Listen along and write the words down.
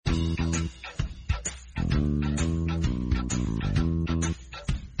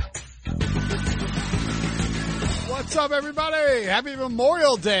What's up, everybody? Happy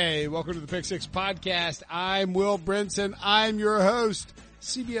Memorial Day. Welcome to the Pick Six Podcast. I'm Will Brinson. I'm your host.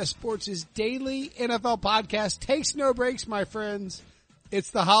 CBS Sports' daily NFL podcast takes no breaks, my friends.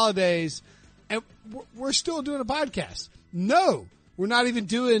 It's the holidays, and we're still doing a podcast. No, we're not even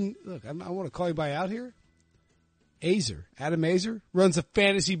doing, look, I want to call you by out here. Adam Azer, runs a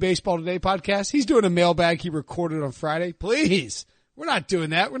Fantasy Baseball Today podcast. He's doing a mailbag he recorded on Friday. Please, we're not doing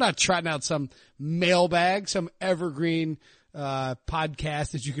that. We're not trotting out some mailbag, some evergreen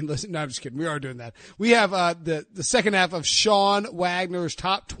podcast that you can listen. No, I'm just kidding. We are doing that. We have the second half of Sean Wagner's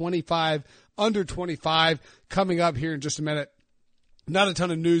top 25 under 25 coming up here in just a minute. Not a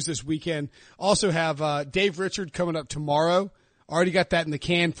ton of news this weekend. Also have Dave Richard coming up tomorrow. Already got that in the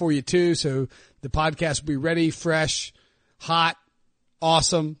can for you too, so the podcast will be ready, fresh, hot,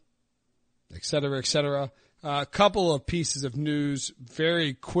 awesome, et cetera, et cetera. A couple of pieces of news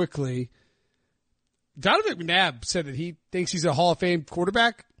very quickly. Donovan McNabb said that he thinks he's a Hall of Fame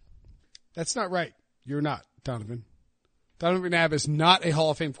quarterback. That's not right. You're not, Donovan. Donovan McNabb is not a Hall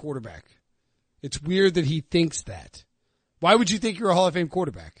of Fame quarterback. It's weird that he thinks that. Why would you think you're a Hall of Fame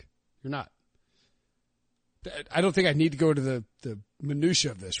quarterback? You're not. I don't think I need to go to the minutia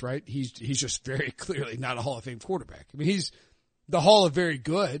of this, right? He's just very clearly not a Hall of Fame quarterback. I mean, he's the Hall of Very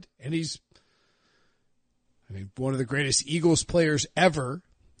Good, and he's, one of the greatest Eagles players ever,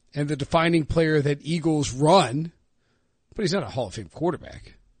 and the defining player that Eagles run, but he's not a Hall of Fame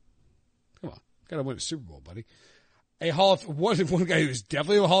quarterback. Come on, gotta win a Super Bowl, buddy. One guy who's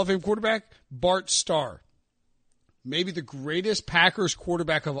definitely a Hall of Fame quarterback, Bart Starr. Maybe the greatest Packers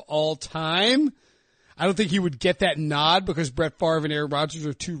quarterback of all time. I don't think he would get that nod because Brett Favre and Aaron Rodgers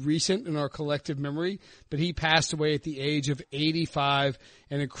are too recent in our collective memory, but he passed away at the age of 85,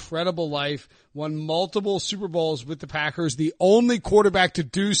 an incredible life, won multiple Super Bowls with the Packers, the only quarterback to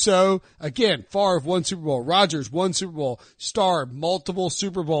do so. Again, Favre won Super Bowl, Rodgers won Super Bowl, Starr, multiple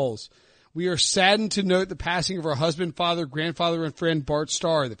Super Bowls. We are saddened to note the passing of our husband, father, grandfather, and friend, Bart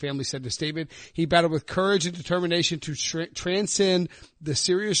Starr. The family said in a statement, he battled with courage and determination to transcend the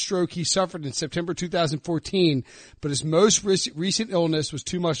serious stroke he suffered in September 2014, but his most recent illness was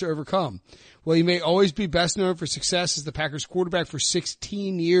too much to overcome. While he may always be best known for success as the Packers quarterback for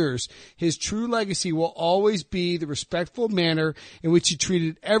 16 years, his true legacy will always be the respectful manner in which he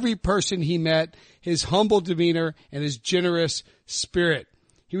treated every person he met, his humble demeanor, and his generous spirit.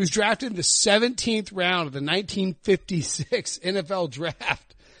 He was drafted in the 17th round of the 1956 NFL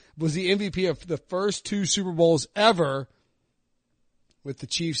draft, was the MVP of the first two Super Bowls ever with the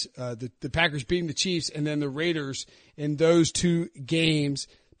Chiefs, the Packers beating the Chiefs and then the Raiders in those two games.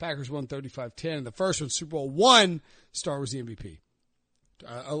 Packers won 35-10. The first one, Super Bowl I, Starr was the MVP.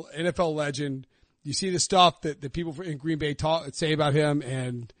 NFL legend. You see the stuff that the people in Green Bay say about him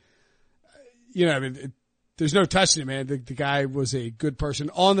and, there's no touching it, man. The guy was a good person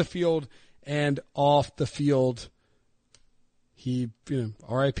on the field and off the field. He,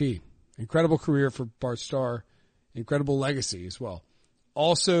 R.I.P. Incredible career for Bart Starr. Incredible legacy as well.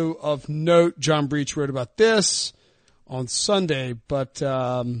 Also of note, John Breach wrote about this on Sunday, but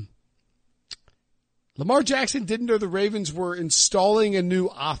Lamar Jackson didn't know the Ravens were installing a new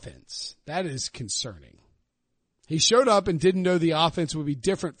offense. That is concerning. He showed up and didn't know the offense would be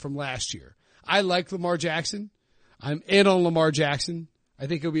different from last year. I like Lamar Jackson. I'm in on Lamar Jackson. I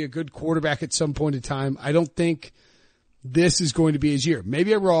think he'll be a good quarterback at some point in time. I don't think this is going to be his year.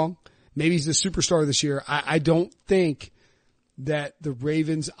 Maybe I'm wrong. Maybe he's the superstar this year. I don't think that the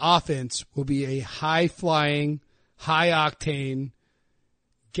Ravens offense will be a high-flying, high-octane,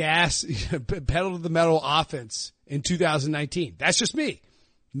 gas, pedal to the metal offense in 2019. That's just me.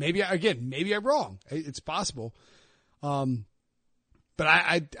 Maybe I'm wrong. It's possible. But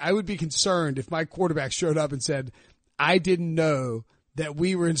I would be concerned if my quarterback showed up and said, I didn't know that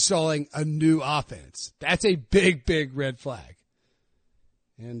we were installing a new offense. That's a big, big red flag.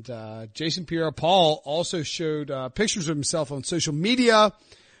 And Jason Pierre-Paul also showed pictures of himself on social media.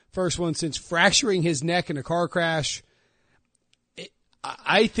 First one since fracturing his neck in a car crash.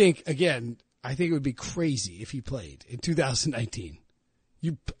 I think it would be crazy if he played in 2019.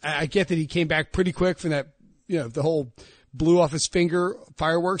 I get that he came back pretty quick from that, the whole blew off his finger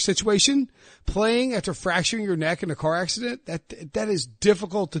fireworks situation. Playing after fracturing your neck in a car accident, that is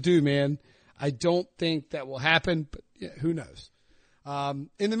difficult to do, man. I don't think that will happen, but who knows?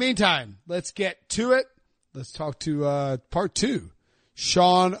 In the meantime, let's get to it. Let's talk to part two.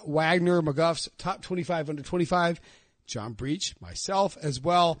 Sean Wagner, McGuff's top 25 under 25. John Breach, myself as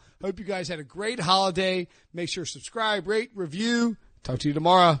well. Hope you guys had a great holiday. Make sure to subscribe, rate, review. Talk to you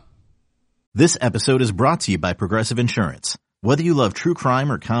tomorrow. This episode is brought to you by Progressive Insurance. Whether you love true crime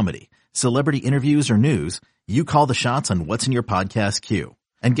or comedy, celebrity interviews or news, You call the shots on what's in your podcast queue.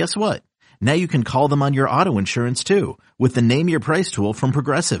 And guess what? Now you can call them on your auto insurance too with the Name Your Price tool from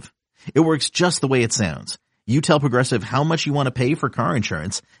Progressive. It works just the way it sounds. You tell Progressive how much you want to pay for car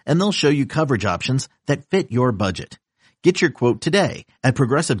insurance, and they'll show you coverage options that fit your budget. Get your quote today at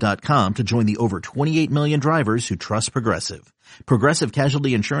Progressive.com to join the over 28 million drivers who trust Progressive. Progressive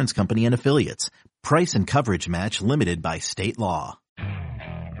Casualty Insurance Company and Affiliates. Price and coverage match limited by state law.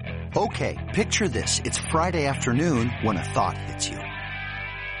 Okay, picture this. It's Friday afternoon when a thought hits you.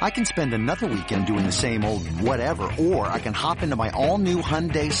 I can spend another weekend doing the same old whatever, or I can hop into my all-new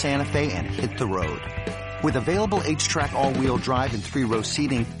Hyundai Santa Fe and hit the road. With available H-Track all-wheel drive and 3-row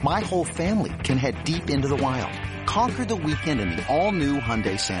seating, my whole family can head deep into the wild. Conquer the weekend in the all-new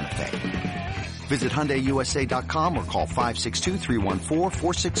Hyundai Santa Fe. Visit HyundaiUSA.com or call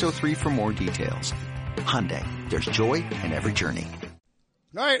 562-314-4603 for more details. Hyundai, there's joy in every journey.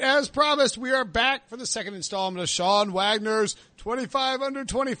 All right, as promised, we are back for the second installment of Sean Wagner's 25 Under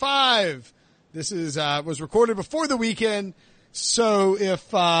 25. This is was recorded before the weekend, so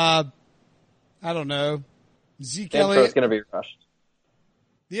if I don't know, Zeke Elliott. The intro's going to be rushed.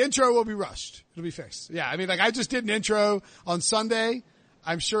 The intro will be rushed. It'll be fixed. Yeah, I mean, like I just did an intro on Sunday.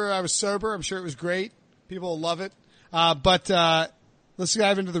 I'm sure I was sober. I'm sure it was great. People will love it. But let's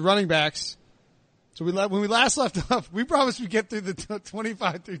dive into the running backs. So when we last left off, we promised we'd get through the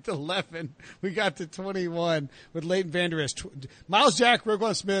 25 through to 11. We got to 21 with Leighton Vander Esch. Miles Jack,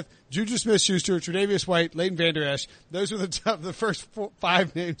 Roquan Smith, Juju Smith-Schuster, Tre'Davious White, Leighton Vander Esch. Those were the first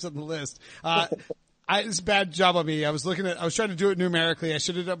 5 names on the list. It's a bad job on me. I was trying to do it numerically. I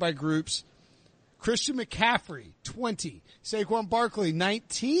should have done it by groups. Christian McCaffrey, 20. Saquon Barkley,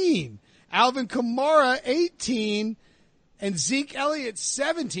 19. Alvin Kamara, 18. And Zeke Elliott,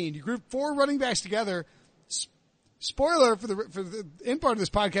 17. You group 4 running backs together. Spoiler for the end part of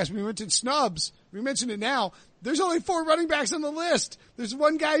this podcast, we mentioned snubs. We mentioned it now. There's only 4 running backs on the list. There's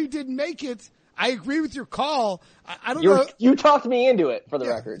one guy who didn't make it. I agree with your call. I don't know. You talked me into it, for the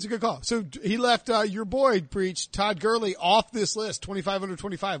record. It's a good call. So he left your boy, Breach, Todd Gurley, off this list, 25 under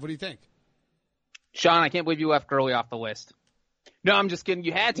 25. What do you think? Sean, I can't believe you left Gurley off the list. No, I'm just kidding.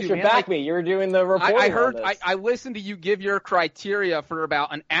 You had to. You should back me. You were doing the reporting. I heard. I listened to you give your criteria for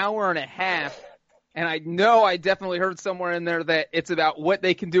about an hour and a half, and I know I definitely heard somewhere in there that it's about what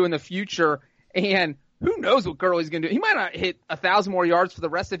they can do in the future. And who knows what Gurley's going to do? He might not hit 1,000 more yards for the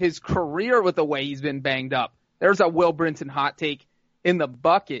rest of his career with the way he's been banged up. There's a Will Brinson hot take in the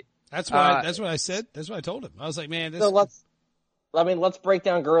bucket. That's what I said. That's what I told him. I was like, man. So let's break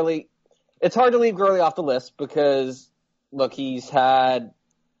down Gurley. It's hard to leave Gurley off the list because. Look, he's had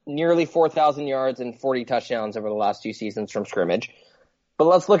nearly 4,000 yards and 40 touchdowns over the last 2 seasons from scrimmage. But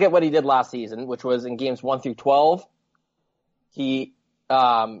let's look at what he did last season, which was in games 1 through 12. He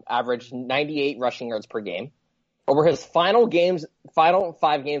averaged 98 rushing yards per game. Over his final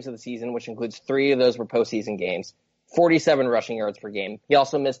 5 games of the season, which includes 3 of those were postseason games, 47 rushing yards per game. He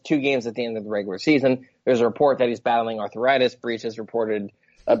also missed 2 games at the end of the regular season. There's a report that he's battling arthritis. Breach has reported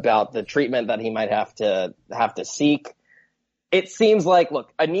about the treatment that he might have to seek. It seems like,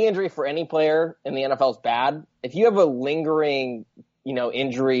 look, a knee injury for any player in the NFL is bad. If you have a lingering,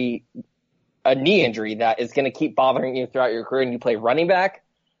 injury, a knee injury that is going to keep bothering you throughout your career and you play running back,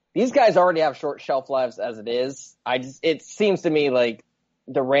 these guys already have short shelf lives as it is. It seems to me like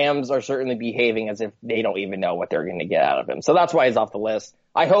the Rams are certainly behaving as if they don't even know what they're going to get out of him. So that's why he's off the list.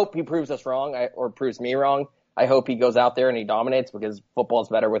 I hope he proves us wrong or proves me wrong. I hope he goes out there and he dominates because football's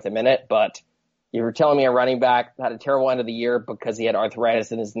better with him in it, but you were telling me a running back had a terrible end of the year because he had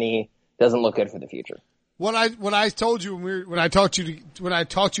arthritis in his knee. Doesn't look good for the future. What I told you when I talked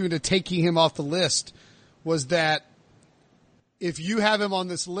you into taking him off the list was that if you have him on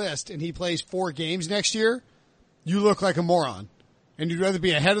this list and he plays 4 games next year, you look like a moron. And you'd rather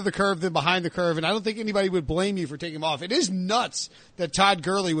be ahead of the curve than behind the curve. And I don't think anybody would blame you for taking him off. It is nuts that Todd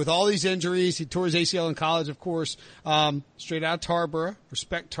Gurley, with all these injuries, he tore his ACL in college, of course, straight out of Tarboro,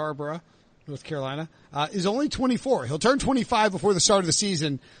 respect Tarboro, North Carolina, is only 24. He'll turn 25 before the start of the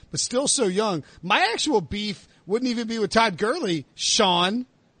season, but still so young. My actual beef wouldn't even be with Todd Gurley, Sean, and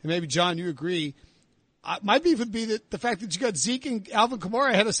maybe John, you agree. My beef would be the fact that you got Zeke and Alvin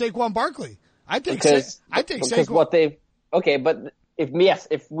Kamara ahead of Saquon Barkley. I think Saquon. But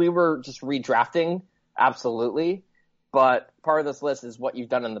if we were just redrafting, absolutely. But part of this list is what you've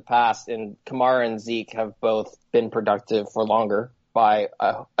done in the past, and Kamara and Zeke have both been productive for longer by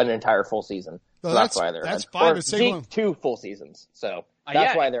an entire full season. So that's why they're ahead. Fine, or Zeke 2 full seasons. So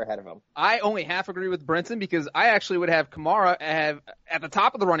that's why they're ahead of him. I only half agree with Brinson because I actually would have Kamara at the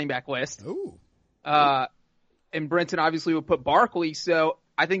top of the running back list. Ooh. And Brinson obviously would put Barkley. So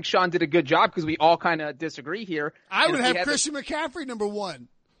I think Sean did a good job because we all kind of disagree here. I And would if we have had Christian McCaffrey number 1. I mean,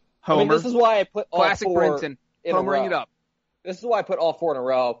 Homer. this is why I put all Classic 4 Brinson. in a Homering row. it up. This is why I put all 4 in a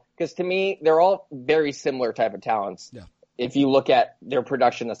row, because to me, they're all very similar type of talents. Yeah. If you look at their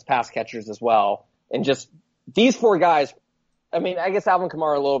production as pass catchers as well, and just these 4 guys, I mean, I guess Alvin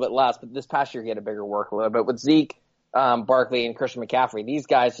Kamara a little bit less, but this past year he had a bigger workload. But with Zeke, Barkley, and Christian McCaffrey, these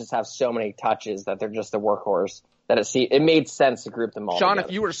guys just have so many touches that they're just a workhorse that it made sense to group them all Sean, together.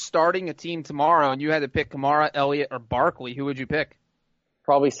 if you were starting a team tomorrow and you had to pick Kamara, Elliott, or Barkley, who would you pick?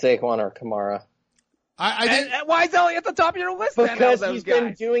 Probably Saquon or Kamara. I think And why is Elliott at the top of your list then? Because out of he's those been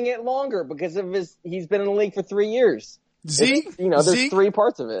guys? doing it longer, because of he's been in the league for 3 years. Zeke, There's 3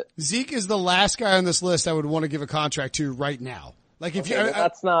 parts of it. Zeke is the last guy on this list I would want to give a contract to right now. Like if Okay,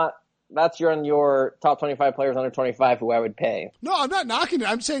 that's on your top 25 players under 25 who I would pay. No, I'm not knocking it.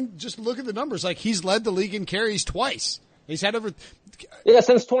 I'm saying just look at the numbers. Like he's led the league in carries twice. He's had over. Yeah,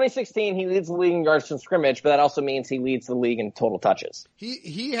 since 2016, he leads the league in yards from scrimmage, but that also means he leads the league in total touches.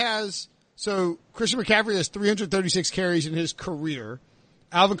 He has. So Christian McCaffrey has 336 carries in his career.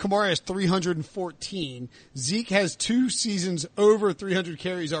 Alvin Kamara has 314. Zeke has 2 seasons over 300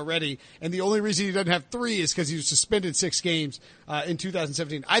 carries already, and the only reason he doesn't have 3 is because he was suspended 6 games in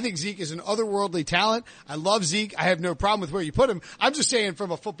 2017. I think Zeke is an otherworldly talent. I love Zeke. I have no problem with where you put him. I'm just saying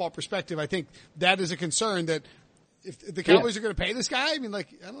from a football perspective, I think that is a concern that if the Cowboys are going to pay this guy, I mean, like,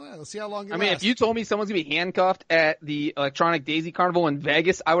 I don't know. Let's see how long it lasts. If you told me someone's going to be handcuffed at the Electronic Daisy Carnival in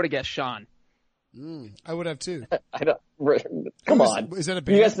Vegas, I would have guessed Sean. I would have too. I don't. Come on. Is that a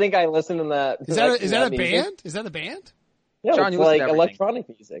band? You guys think I listen to that? Is that a music? band? Is that a band? No, John, it's you listen like to everything. electronic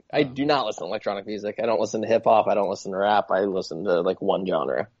music. I do not listen to electronic music. I don't listen to hip hop. I don't listen to rap. I listen to like one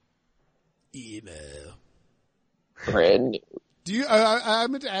genre. Brand new. Do you? I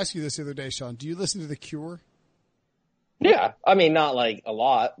meant to ask you this the other day, Sean. Do you listen to The Cure? Yeah, I mean, not like a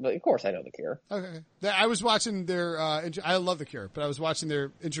lot, but of course I know The Cure. Okay. I was watching their, I love The Cure, but I was watching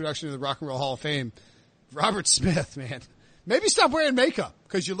their introduction to the Rock and Roll Hall of Fame. Robert Smith, man. Maybe stop wearing makeup,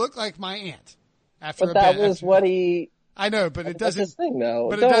 because you look like my aunt. But that was what he. I know, but it That's doesn't. his thing, though.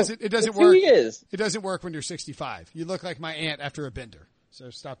 But No, it doesn't it's work. Who he is. It doesn't work when you're 65. You look like my aunt after a bender.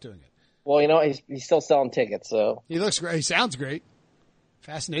 So stop doing it. Well, you know, he's still selling tickets, so. He looks great. He sounds great.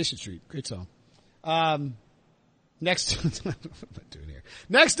 Fascination Street. Great song. Next, what am I doing here?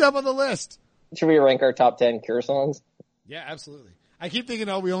 Next up on the list. Should we rank our top 10 Cure songs? Yeah, absolutely. I keep thinking,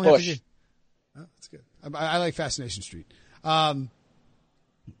 we only have to Push. get. Oh, that's good. I like Fascination Street.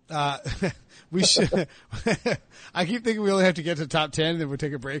 We should. I keep thinking we only have to get to the top 10, and then we'll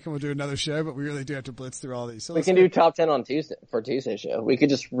take a break and we'll do another show. But we really do have to blitz through all these. So We can do top 10 on Tuesday for Tuesday's show. We could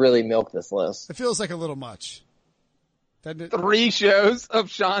just really milk this list. It feels like a little much. Doesn't it? 3 shows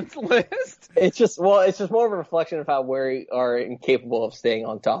of Sean's list. It's just more of a reflection of how we are incapable of staying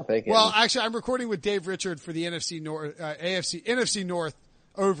on topic. And Well, actually, I'm recording with Dave Richard for the NFC North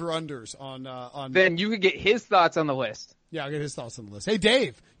over-unders on. Then you could get his thoughts on the list. Yeah, I'll get his thoughts on the list. Hey,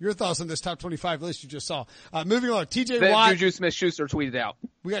 Dave, your thoughts on this top 25 list you just saw. Moving on, TJ Then Watt. Juju Smith-Schuster tweeted out.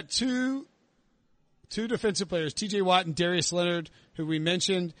 We got two defensive players, TJ Watt and Darius Leonard, who we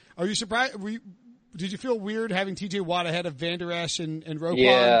mentioned. Are you surprised? Did you feel weird having TJ Watt ahead of Van Der Esch and Roquan?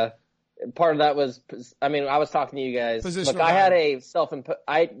 yeah, part of that was, I was talking to you guys. Positional Look, I had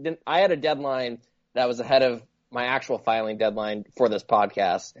guy. I had a deadline that was ahead of my actual filing deadline for this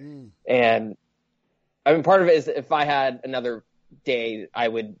podcast. And part of it is if I had another day, I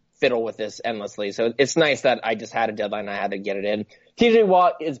would fiddle with this endlessly. So it's nice that I just had a deadline and I had to get it in. TJ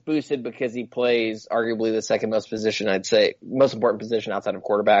Watt is boosted because he plays arguably the second most important position outside of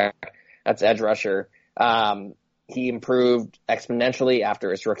quarterback. That's edge rusher. He improved exponentially after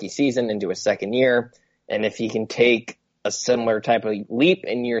his rookie season into his second year. And if he can take a similar type of leap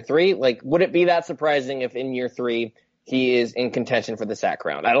in year 3, would it be that surprising if in year 3 he is in contention for the sack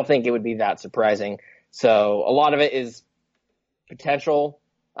crown? I don't think it would be that surprising. So a lot of it is potential.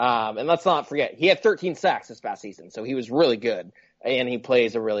 And let's not forget, he had 13 sacks this past season, so he was really good. And he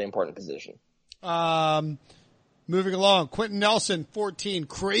plays a really important position. Moving along, Quentin Nelson, 14.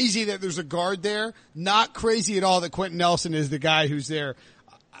 Crazy that there's a guard there. Not crazy at all that Quentin Nelson is the guy who's there.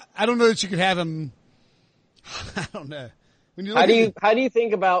 I don't know that you could have him. I don't know. When you look How do you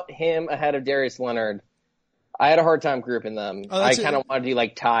think about him ahead of Darius Leonard? I had a hard time grouping them. I kind of wanted to do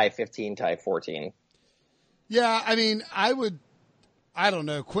tie 15, tie 14. Yeah, I don't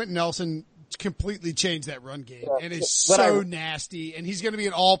know. Quentin Nelson completely changed that run game and is so nasty, and he's going to be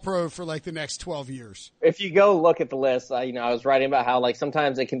an all-pro for the next 12 years. If you go look at the list, I was writing about how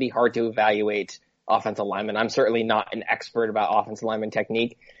sometimes it can be hard to evaluate offensive linemen. I'm certainly not an expert about offensive lineman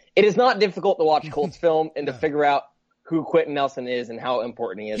technique. It is not difficult to watch Colts film and to figure out who Quentin Nelson is and how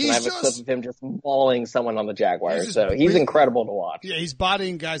important he is. He's and I have a clip of him just mauling someone on the Jaguars. So he's incredible to watch. Yeah, he's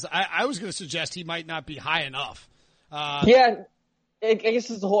bodying guys. I was going to suggest he might not be high enough. Yeah, I guess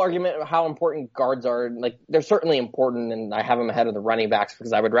it's the whole argument of how important guards are. Like, they're certainly important, and I have them ahead of the running backs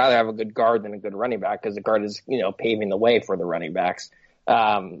because I would rather have a good guard than a good running back because the guard is, paving the way for the running backs.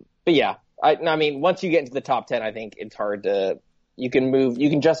 But yeah, I mean, once you get into the top 10, I think it's hard to, you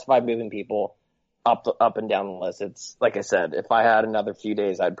can justify moving people up and down the list. It's like I said, if I had another few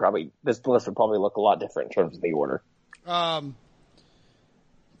days, this list would probably look a lot different in terms of the order.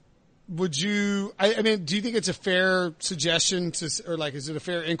 Would you, I mean, do you think it's a fair suggestion is it a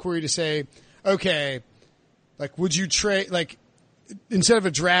fair inquiry to say, okay, like, would you trade, like, instead of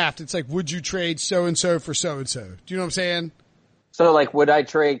a draft, it's like, would you trade so-and-so for so-and-so? Do you know what I'm saying? So, like, would I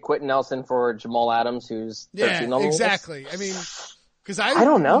trade Quentin Nelson for Jamal Adams, who's 13 on the exactly. list? I mean, because I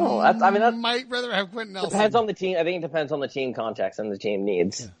don't know. That might rather have Quentin Nelson. Depends on the team. I think it depends on the team context and the team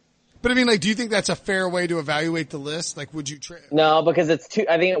needs. Yeah. But I mean, like, do you think that's a fair way to evaluate the list? Like, would you trade? No, because I think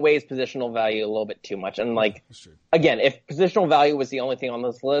it weighs positional value a little bit too much. And like, again, if positional value was the only thing on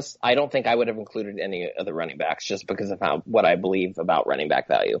this list, I don't think I would have included any of the running backs just because of what I believe about running back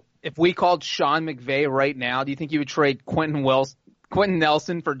value. If we called Sean McVay right now, do you think you would trade Quentin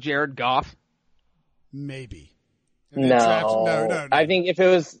Nelson for Jared Goff? Maybe. No. I think if it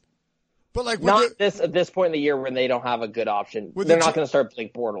was, but like, at this point in the year when they don't have a good option, they're not going to start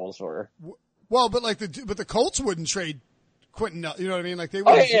Blake Bortles or. Well, but the Colts wouldn't trade Quentin Nelson. You know what I mean? Like they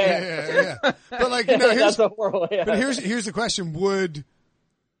would. Yeah. But like, that's a horrible. Yeah. But here's the question: would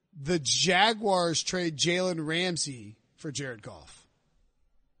the Jaguars trade Jalen Ramsey for Jared Goff?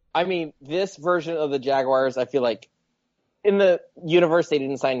 I mean, this version of the Jaguars, I feel like in the universe they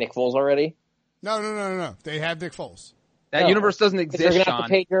didn't sign Nick Foles already. No. They have Nick Foles. That universe doesn't exist, they're going to Sean. have to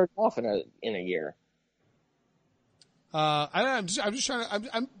pay Jared Goff in a year. I'm just trying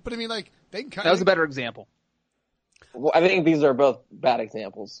to. But I mean, like they can. That was a better example. Well, I think these are both bad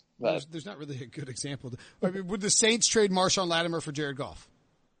examples. But there's not really a good example. I mean, would the Saints trade Marshawn Lattimore for Jared Goff?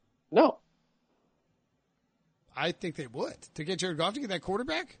 No. I think they would to get Jared Goff to get that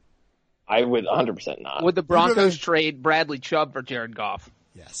quarterback. I would 100% not. Would the Broncos trade Bradley Chubb for Jared Goff?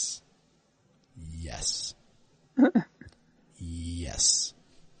 Yes.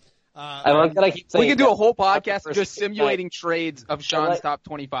 I like that. I keep saying we can do a whole podcast just simulating trades of Sean's top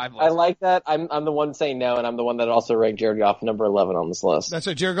 25 list. I like that. I'm the one saying no, and I'm the one that also ranked Jared Goff number 11 on this list. That's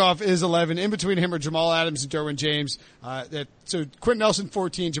right. Jared Goff is 11. In between him are Jamal Adams and Derwin James. So Quentin Nelson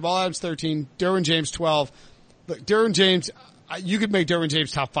 14, Jamal Adams 13, Derwin James 12. Look, Derwin James, you could make Derwin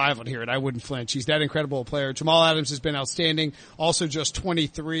James top 5 on here, and I wouldn't flinch. He's that incredible a player. Jamal Adams has been outstanding, also just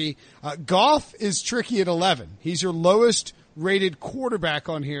 23. Goff is tricky at 11. He's your lowest rated quarterback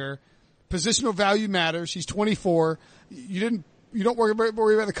on here. Positional value matters. He's 24. You don't worry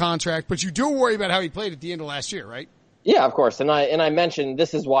about the contract, but you do worry about how he played at the end of last year, right? Yeah, of course. And I mentioned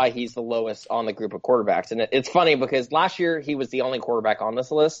this is why he's the lowest on the group of quarterbacks. And it's funny because last year he was the only quarterback on this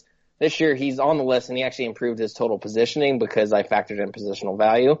list. This year he's on the list and he actually improved his total positioning because I factored in positional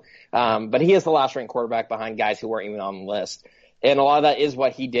value. But he is the last ranked quarterback behind guys who weren't even on the list. And a lot of that is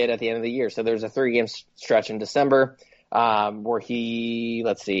what he did at the end of the year. So there's a 3-game stretch in December. Where he,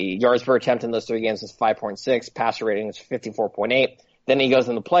 yards per attempt in those 3 games was 5.6, passer rating was 54.8. Then he goes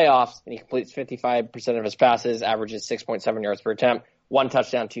in the playoffs and he completes 55% of his passes, averages 6.7 yards per attempt, 1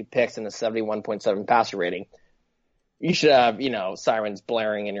 touchdown, 2 picks, and a 71.7 passer rating. You should have, sirens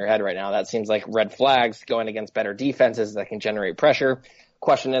blaring in your head right now. That seems like red flags going against better defenses that can generate pressure.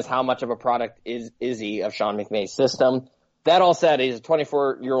 Question is, how much of a product is he of Sean McVay's system? That all said, he's a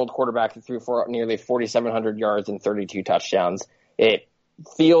 24-year-old quarterback who threw for nearly 4,700 yards and 32 touchdowns. It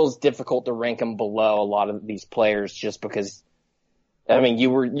feels difficult to rank him below a lot of these players just because, I mean, you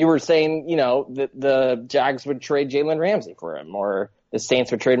were saying, the Jags would trade Jalen Ramsey for him or the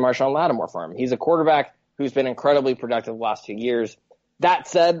Saints would trade Marshawn Lattimore for him. He's a quarterback who's been incredibly productive the last 2 years. That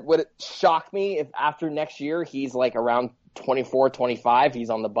said, would it shock me if after next year he's like around 24, 25,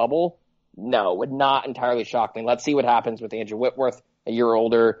 he's on the bubble? No, would not entirely shock me. Let's see what happens with Andrew Whitworth, a year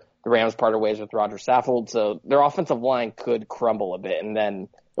older. The Rams parted ways with Roger Saffold, so their offensive line could crumble a bit, and then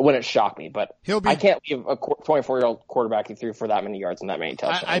it wouldn't shock me. But I can't leave a 24-year-old quarterback who threw for that many yards and that many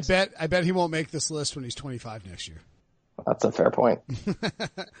touchdowns. I bet he won't make this list when he's 25 next year. That's a fair point.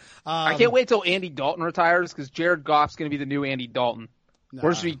 I can't wait till Andy Dalton retires because Jared Goff's going to be the new Andy Dalton. No.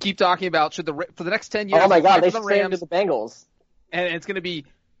 We're just going to keep talking about for the next 10 years. Oh my God, they should trade him to the Bengals. And it's going to be,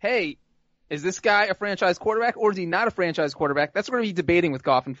 hey, is this guy a franchise quarterback or is he not a franchise quarterback? That's what we're going to be debating with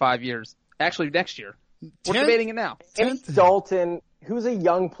Goff in 5 years. Actually, next year. We're debating it now. Andy Dalton, who's a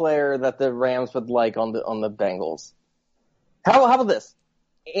young player that the Rams would like on the Bengals? How about this?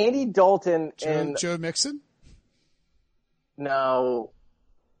 Andy Dalton and Joe Mixon? No.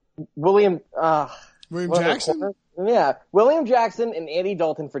 William Jackson? Yeah. William Jackson and Andy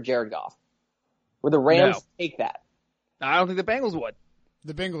Dalton for Jared Goff. Would the Rams take that? I don't think the Bengals would.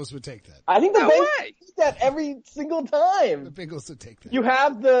 The Bengals would take that. I think the No Bengals way. take that every single time. The Bengals would take that. You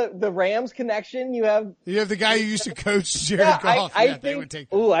have the Rams connection. You have the guy who used to coach Jared Goff. I They would take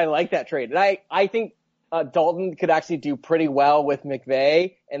that. Ooh, I like that trade. And I think Dalton could actually do pretty well with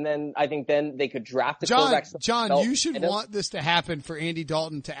McVay, and then I think then they could draft a quarterback. John, you should want this to happen for Andy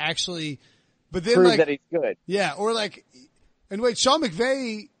Dalton to actually, but then prove that he's good. Yeah, or and wait, Sean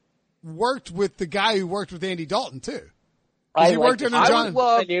McVay worked with the guy who worked with Andy Dalton too. He worked under John. I would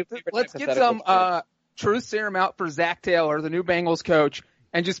love, let's get some truth serum out for Zach Taylor, the new Bengals coach,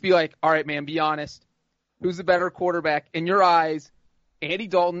 and just be like, all right, man, be honest. Who's the better quarterback in your eyes, Andy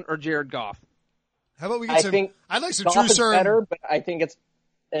Dalton or Jared Goff? How about we get I'd like some Goff true is serum. better, but I think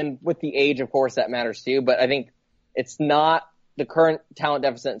and with the age, of course, that matters too. But I think it's not the current talent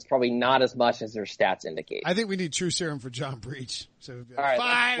deficit. It's probably not as much as their stats indicate. I think we need true serum for John Breach. So all right,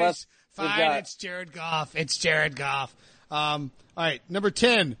 fine. It's Jared Goff. It's Jared Goff. All right. Number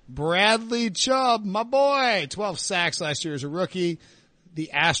 10, Bradley Chubb, my boy. 12 sacks last year as a rookie.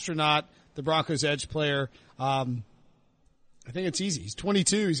 The astronaut, the Broncos edge player. I think it's easy. He's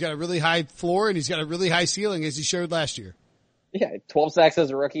 22. He's got a really high floor and he's got a really high ceiling as he showed last year. Yeah. 12 sacks as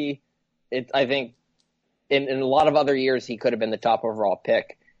a rookie. I think in a lot of other years, he could have been the top overall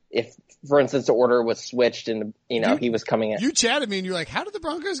pick. If, for instance, the order was switched and, he was coming in. You chatted me and you're like, how did the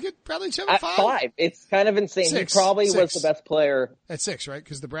Broncos get Bradley Chubb at 5? 5? It's kind of insane. Six. He probably Six. was the best player. At 6, right?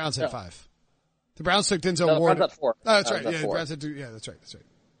 Because the Browns had 5. The Browns took Denzel Ward. The Browns had 4. Oh, that's right. Yeah, the Browns had 2. Yeah, that's right.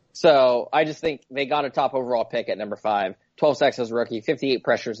 So I just think they got a top overall pick at number 5. 12 sacks as a rookie, 58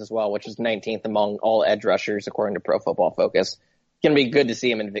 pressures as well, which is 19th among all edge rushers according to Pro Football Focus. Going to be good to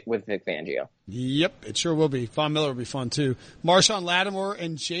see him with Vic Fangio. Yep, it sure will be. Von Miller will be fun too. Marshawn Lattimore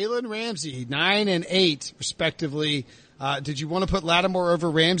and Jalen Ramsey, 9 and 8 respectively. Did you want to put Lattimore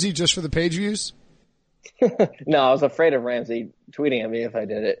over Ramsey just for the page views? No, I was afraid of Ramsey tweeting at me if I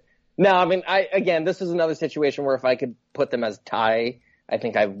did it. No, I mean, this is another situation where if I could put them as tie, I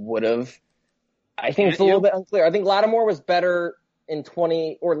think I would have. I think it's a little bit unclear. I think Lattimore was better in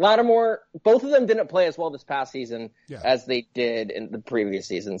Lattimore, both of them didn't play as well this past season as they did in the previous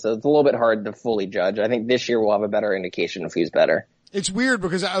season. So it's a little bit hard to fully judge. I think this year we'll have a better indication of who's better. It's weird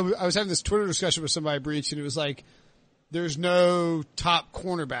because I was having this Twitter discussion with somebody, Breach, and it was like, there's no top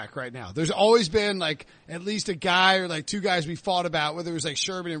cornerback right now. There's always been at least a guy or 2 guys we fought about, whether it was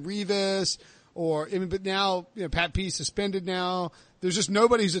Sherman and Revis but now, Pat P suspended now. There's just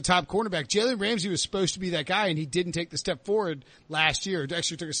nobody who's a top cornerback. Jalen Ramsey was supposed to be that guy and he didn't take the step forward last year. It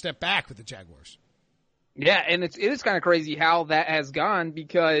actually took a step back with the Jaguars. Yeah. And it is kind of crazy how that has gone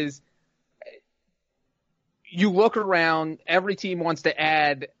because you look around, every team wants to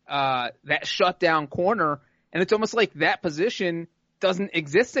add, that shutdown corner. And it's almost like that position doesn't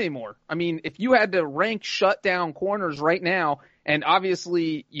exist anymore. I mean, if you had to rank shutdown corners right now, and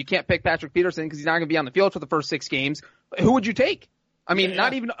obviously you can't pick Patrick Peterson because he's not going to be on the field for the first 6 games, who would you take? I mean,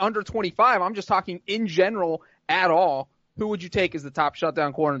 not even under 25. I'm just talking in general at all. Who would you take as the top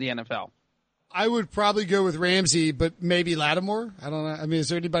shutdown corner in the NFL? I would probably go with Ramsey, but maybe Lattimore. I don't know. I mean, is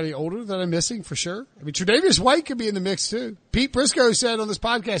there anybody older that I'm missing for sure? I mean, Tre'Davious White could be in the mix too. Pete Briscoe said on this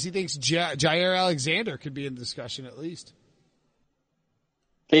podcast he thinks Jair Alexander could be in the discussion at least.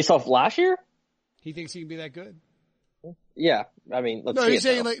 Based off last year? He thinks he can be that good. Yeah, I mean, let's see he's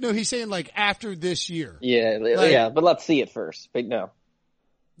saying he's saying after this year. Yeah, but let's see it first. But no.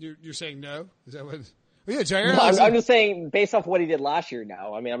 You're saying no? Is that what? Well, yeah, Jair. No, I'm just saying based off what he did last year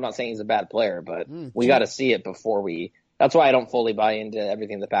now. I mean, I'm not saying he's a bad player, but we got to see it before that's why I don't fully buy into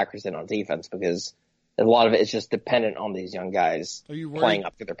everything the Packers did on defense because a lot of it is just dependent on these young guys playing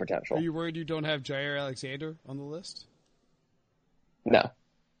up to their potential. Are you worried you don't have Jair Alexander on the list? No.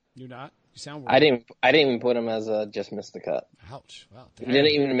 You're not? You sound worried. I didn't even put him as just missed the cut. Ouch. Wow. He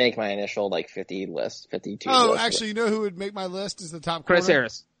didn't even make my initial 50 list, 52 Oh, list. actually, you know who would make my list as the top Chris corner?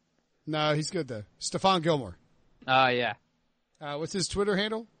 Harris. No, he's good though. Stephon Gilmore. Yeah. What's his Twitter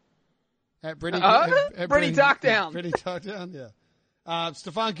handle? At Brady Talkdown. Brady Talkdown, yeah.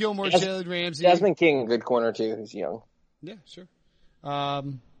 Stephon Gilmore, Jalen Ramsey. Desmond King, good corner too, who's young. Yeah, sure.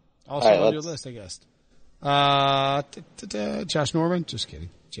 Also on your list, I guess. Josh Norman? Just kidding.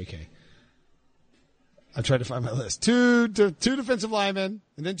 JK. I tried to find my list. Two defensive linemen,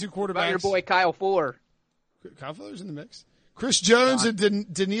 and then 2 quarterbacks. About your boy Kyle Fuller. Kyle Fuller's in the mix. Chris Jones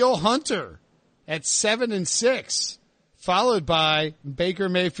and Danielle Hunter at 7 and 6, followed by Baker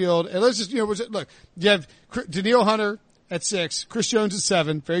Mayfield. And let's just, look, you have Danielle Hunter, at 6, Chris Jones at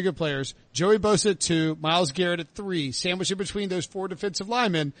 7, very good players, Joey Bosa at 2, Myles Garrett at 3, sandwiched in between those 4 defensive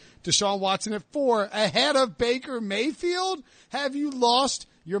linemen, Deshaun Watson at 4, ahead of Baker Mayfield? Have you lost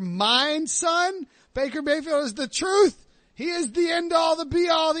your mind, son? Baker Mayfield is the truth. He is the end all, the be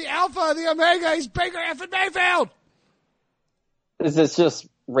all, the alpha, the omega. He's Baker effing Mayfield. Is this just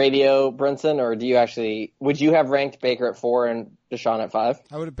radio, Brinson, or would you have ranked Baker at 4 and Deshaun at 5?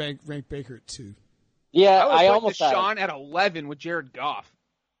 I would have ranked Baker at 2. Yeah, I I would almost put Deshaun at 11 with Jared Goff.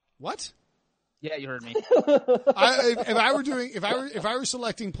 What? Yeah, you heard me. If I were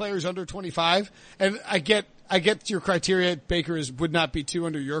selecting players under 25, and I get your criteria, Baker would not be 2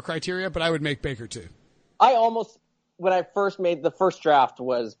 under your criteria, but I would make Baker 2. When I first made the first draft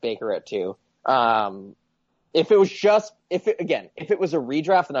was Baker at 2. If it was a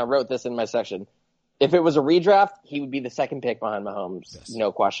redraft, and I wrote this in my section, if it was a redraft, he would be the second pick behind Mahomes, yes.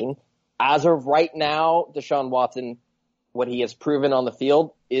 No question. As of right now, Deshaun Watson, what he has proven on the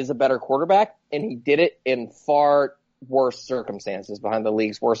field, is a better quarterback, and he did it in far worse circumstances behind the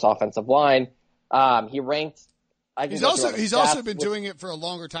league's worst offensive line. He ranked. He's also been doing it for a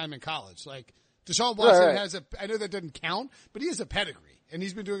longer time in college. Like Deshaun Watson has I know that doesn't count, but he has a pedigree, and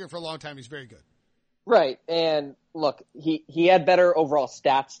he's been doing it for a long time. He's very good. Right, and look, he had better overall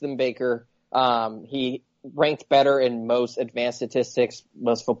stats than Baker. He ranked better in most advanced statistics,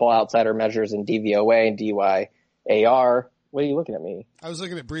 most Football Outsider measures in DVOA and DYAR. What are you looking at me? I was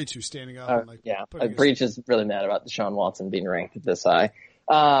looking at Breach, who's standing up. Breach is really mad about Deshaun Watson being ranked this high.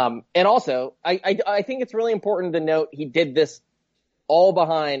 And also, I think it's really important to note he did this all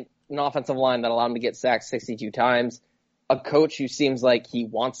behind an offensive line that allowed him to get sacked 62 times. A coach who seems like he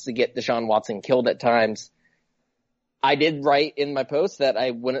wants to get Deshaun Watson killed at times. I did write in my post that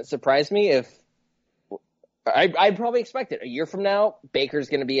I wouldn't surprise me if I'd probably expect it. A year from now, Baker's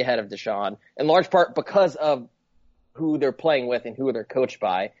going to be ahead of Deshaun, in large part because of who they're playing with and who they're coached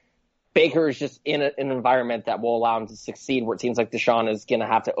by. Baker is just in an environment that will allow him to succeed, where it seems like Deshaun is going to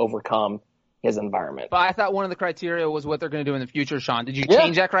have to overcome his environment. But I thought one of the criteria was what they're going to do in the future, Sean. Did you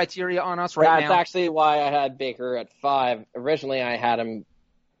change that criteria on us now? That's actually why I had Baker at 5. Originally, I had him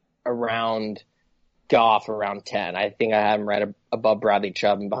around Goff, around 10. I think I had him right above Bradley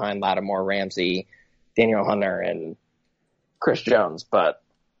Chubb and behind Lattimore, Ramsey, Daniel Hunter, and Chris Jones. But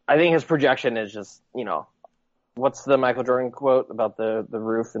I think his projection is just, what's the Michael Jordan quote about the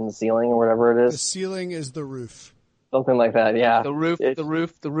roof and the ceiling or whatever it is? The ceiling is the roof. Something like that, yeah. The roof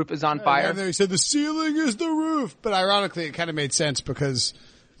is on fire. And then he said the ceiling is the roof. But ironically, it kind of made sense because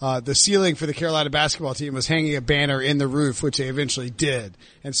the ceiling for the Carolina basketball team was hanging a banner in the roof, which they eventually did.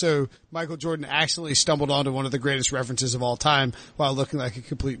 And so Michael Jordan accidentally stumbled onto one of the greatest references of all time while looking like a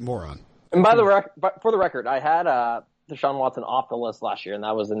complete moron. And for the record, I had Deshaun Watson off the list last year, and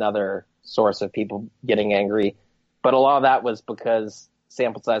that was another source of people getting angry. But a lot of that was because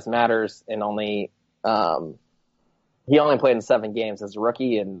sample size matters, and he only played in 7 games as a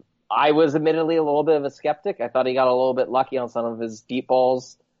rookie, and I was admittedly a little bit of a skeptic. I thought he got a little bit lucky on some of his deep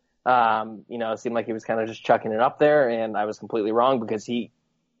balls. It seemed like he was kind of just chucking it up there, and I was completely wrong because he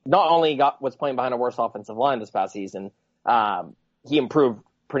not only was playing behind a worse offensive line this past season, he improved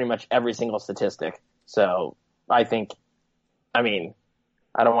pretty much every single statistic. So I think, I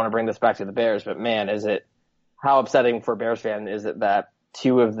don't want to bring this back to the Bears, but man, how upsetting for a Bears fan is it that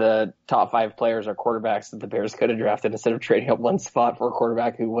 2 of the top 5 players are quarterbacks that the Bears could have drafted instead of trading up 1 spot for a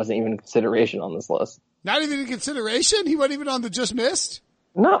quarterback who wasn't even in consideration on this list. Not even in consideration? He wasn't even on the just missed?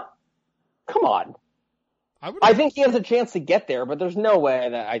 No. Come on. I think he has a chance to get there, but there's no way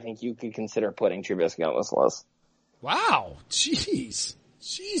that I think you could consider putting Trubisky on this list. Wow. Jeez.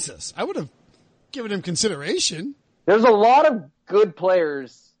 Jesus. I would have given him consideration. There's a lot of good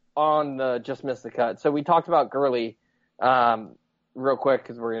players on the just missed the cut. So we talked about Gurley real quick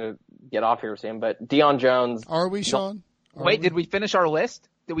because we're going to get off here soon, but Deion Jones. Are we, Sean? Did we finish our list?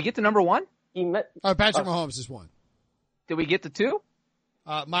 Did we get to number 1? Patrick Mahomes is 1. Did we get to 2?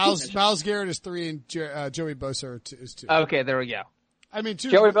 Myles Garrett is 3 and Joey Bosa is 2. Okay, there we go.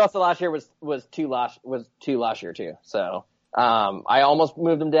 Joey Bosa last year was 2 last year too. So I almost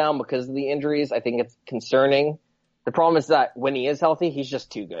moved him down because of the injuries. I think it's concerning. The problem is that when he is healthy, he's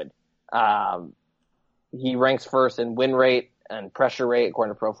just too good. He ranks first in win rate and pressure rate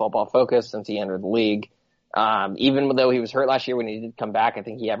according to Pro Football Focus since he entered the league. Even though he was hurt last year, when he did come back, I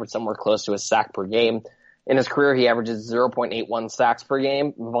think he averaged somewhere close to a sack per game. In his career, he averages 0.81 sacks per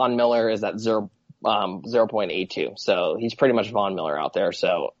game. Von Miller is at 0.82. So he's pretty much Von Miller out there.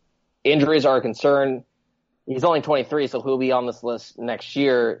 So injuries are a concern. He's only 23, so he'll be on this list next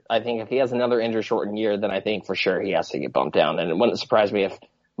year. I think if he has another injury-shortened year, then I think for sure he has to get bumped down. And it wouldn't surprise me if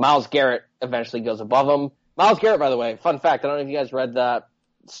Myles Garrett eventually goes above him. Myles Garrett, by the way, fun fact, I don't know if you guys read that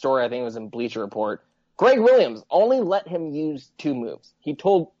story, I think it was in Bleacher Report. Greg Williams only let him use 2 moves. He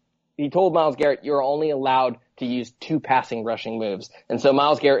told Myles Garrett, you're only allowed to use 2 passing rushing moves. And so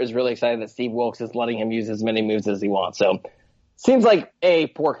Myles Garrett is really excited that Steve Wilkes is letting him use as many moves as he wants. So seems like A,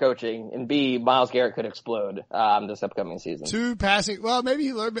 poor coaching, and B, Myles Garrett could explode this upcoming season. 2 passing. Well, maybe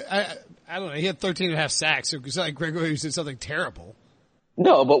he learned. I don't know. He had 13.5 sacks, so it's not like Greg Williams did something terrible.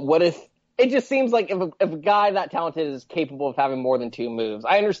 No, but what if it just seems like if a guy that talented is capable of having more than 2 moves?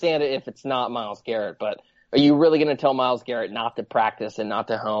 I understand it if it's not Myles Garrett, but are you really going to tell Myles Garrett not to practice and not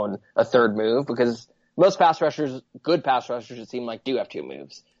to hone a 3rd move? Because most pass rushers, good pass rushers, it seems like do have 2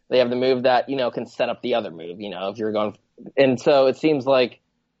 moves. They have the move that, can set up the other move, if you're going. And so it seems like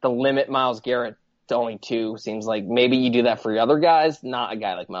the limit Myles Garrett to only 2 seems like maybe you do that for your other guys, not a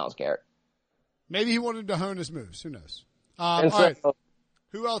guy like Myles Garrett. Maybe he wanted to hone his moves. Who knows? All right.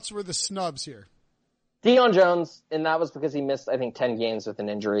 Who else were the snubs here? Deion Jones, and that was because he missed, I think, 10 games with an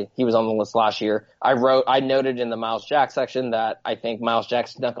injury. He was on the list last year. I noted in the Myles Jack section that I think Myles Jack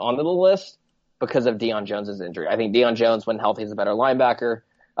snuck onto the list because of Deion Jones' injury. I think Deion Jones, when healthy, is a better linebacker.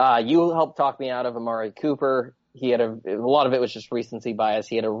 You helped talk me out of Amari Cooper. He had a lot of it was just recency bias.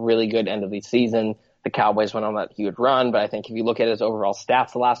 He had a really good end of the season. The Cowboys went on that huge run, but I think if you look at his overall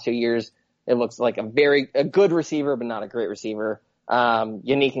stats the last 2 years, it looks like a good receiver, but not a great receiver.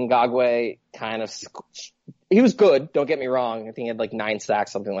 Yannick Ngakoue he was good, don't get me wrong. I think he had like 9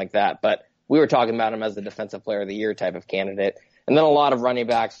 sacks, something like that, but we were talking about him as the defensive player of the year type of candidate. And then a lot of running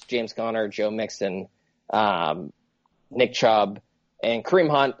backs, James Conner, Joe Mixon, Nick Chubb, and Kareem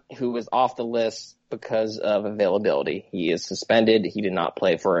Hunt, who was off the list because of availability. He is suspended. He did not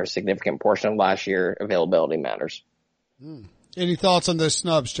play for a significant portion of last year. Availability matters. Any thoughts on those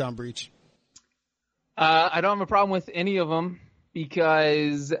snubs, John Breach? I don't have a problem with any of them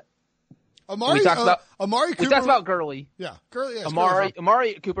because Amari Cooper. We talked about Gurley. Yeah, Gurley. Yes,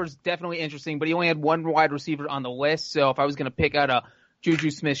 Amari Cooper's definitely interesting, but he only had 1 wide receiver on the list. So if I was going to pick out a Juju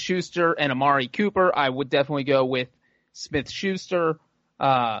Smith-Schuster and Amari Cooper, I would definitely go with Smith-Schuster.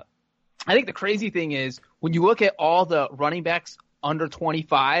 I think the crazy thing is when you look at all the running backs under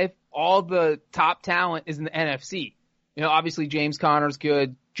 25, all the top talent is in the NFC. Obviously James Conner's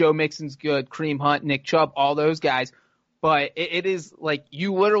good, Joe Mixon's good, Kareem Hunt, Nick Chubb, all those guys. But it is like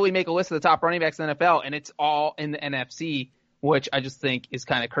you literally make a list of the top running backs in the NFL, and it's all in the NFC, which I just think is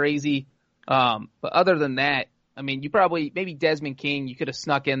kind of crazy. But other than that, I mean, maybe Desmond King, you could have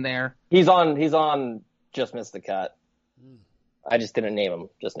snuck in there. He's on Just Missed the Cut. I just didn't name him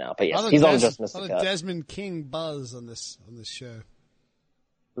just now, but yes, he's on Just Missed the Cut. Desmond King buzz on this show.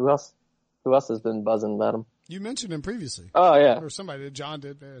 Who else has been buzzing about him? You mentioned him previously. Oh yeah, or somebody did. John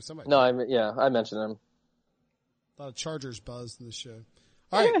did. Somebody. No, I mentioned him. A lot of Chargers buzz in the show.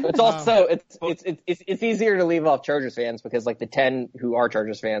 All right. It's also it's easier to leave off Chargers fans because like the 10 who are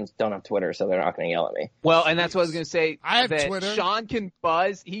Chargers fans don't have Twitter, so they're not going to yell at me. Well, and that's what I was going to say. I have Twitter. Sean can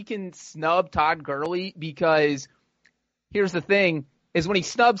buzz. He can snub Todd Gurley because here's the thing: is when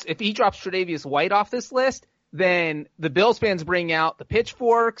if he drops Tre'Davious White off this list, then the Bills fans bring out the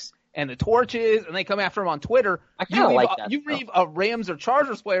pitchforks and the torches, and they come after him on Twitter. You leave a Rams or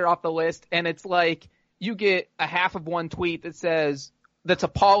Chargers player off the list, and it's like you get a half of one tweet that's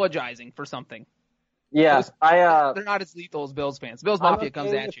apologizing for something. Yeah, they're not as lethal as Bills fans. Bills Mafia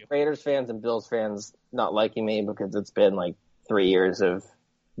comes at you. Raiders fans and Bills fans not liking me because it's been like 3 years of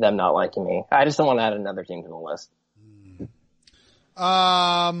them not liking me. I just don't want to add another team to the list.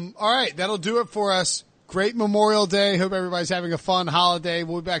 All right, that'll do it for us. Great Memorial Day. Hope everybody's having a fun holiday.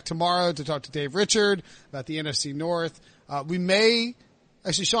 We'll be back tomorrow to talk to Dave Richard about the NFC North. We may.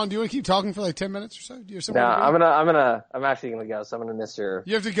 Actually, Sean, do you want to keep talking for like 10 minutes or so? Do you have something? No, I'm actually going to go, so I'm going to miss your...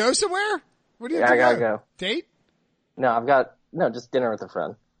 You have to go somewhere? What do you have to go? I gotta go. Date? No, just dinner with a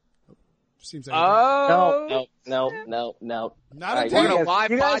friend. Seems like No. Not a date. We're going to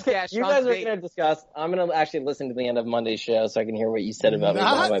live podcast. You guys are going to discuss. I'm going to actually listen to the end of Monday's show so I can hear what you said about me.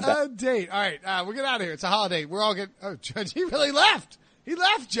 Not a date. All right, we'll get out of here. It's a holiday. We're all getting... Oh, he really left. He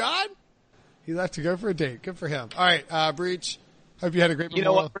left, John. He left to go for a date. Good for him. All right, Breach. Hope you had a great Memorial. You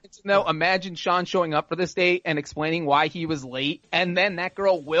know what, Brinson, though? Imagine Sean showing up for this date and explaining why he was late, and then that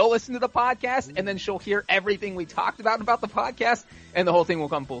girl will listen to the podcast, and then she'll hear everything we talked about the podcast, and the whole thing will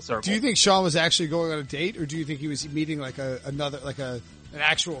come full circle. Do you think Sean was actually going on a date, or do you think he was meeting like an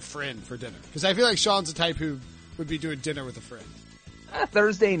actual friend for dinner? Because I feel like Sean's the type who would be doing dinner with a friend.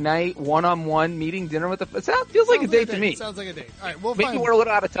 Thursday night, one-on-one meeting dinner with a friend. Feels like a date to me. Sounds like a date. All right, maybe we're a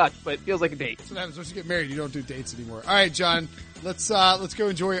little out of touch, but it feels like a date. That's what happens once you get married. You don't do dates anymore. All right, John. Let's go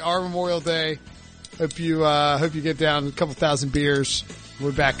enjoy our Memorial Day. Hope you get down a couple thousand beers.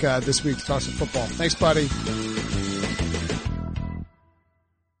 We're back this week to talk some football. Thanks, buddy.